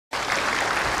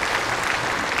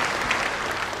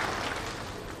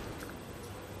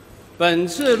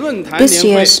This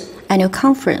year's annual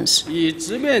conference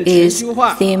is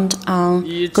themed on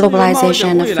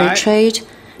globalization and free trade,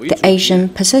 the Asian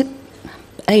perspective.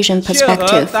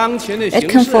 It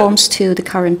conforms to the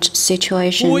current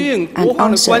situation and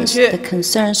answers the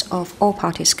concerns of all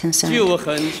parties concerned.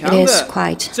 It is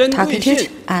quite targeted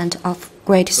and of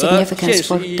great significance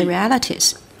for the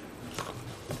realities.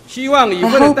 I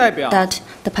hope that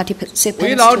the participants to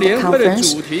the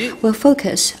conference will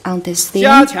focus on this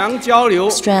theme,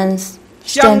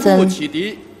 strengthen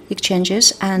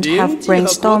exchanges, and have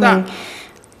brainstorming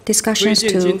discussions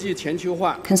to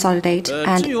consolidate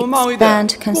and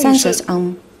expand consensus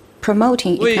on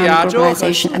promoting economic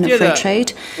globalization and free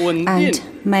trade, and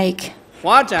make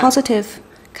positive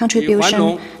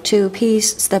contribution to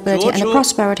peace, stability, and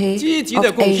prosperity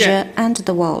of Asia and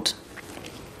the world.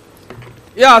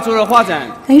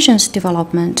 Asia's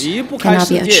development cannot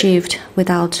be achieved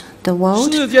without the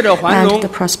world, and the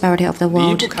prosperity of the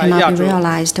world cannot be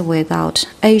realized without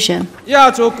Asia.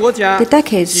 The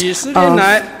decades of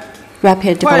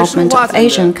rapid development of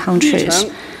Asian countries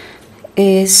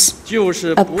is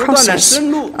a process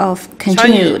of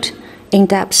continued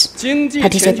in-depth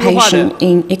participation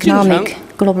in economic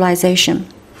globalization.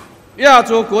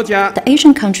 The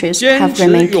Asian countries have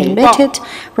remained committed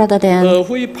rather than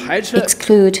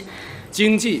exclude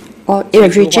or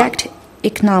reject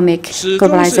economic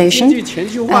globalization,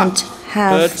 and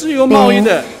have been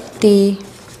the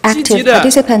active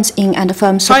participants in and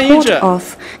firm support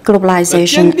of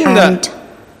globalization and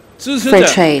free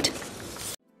trade.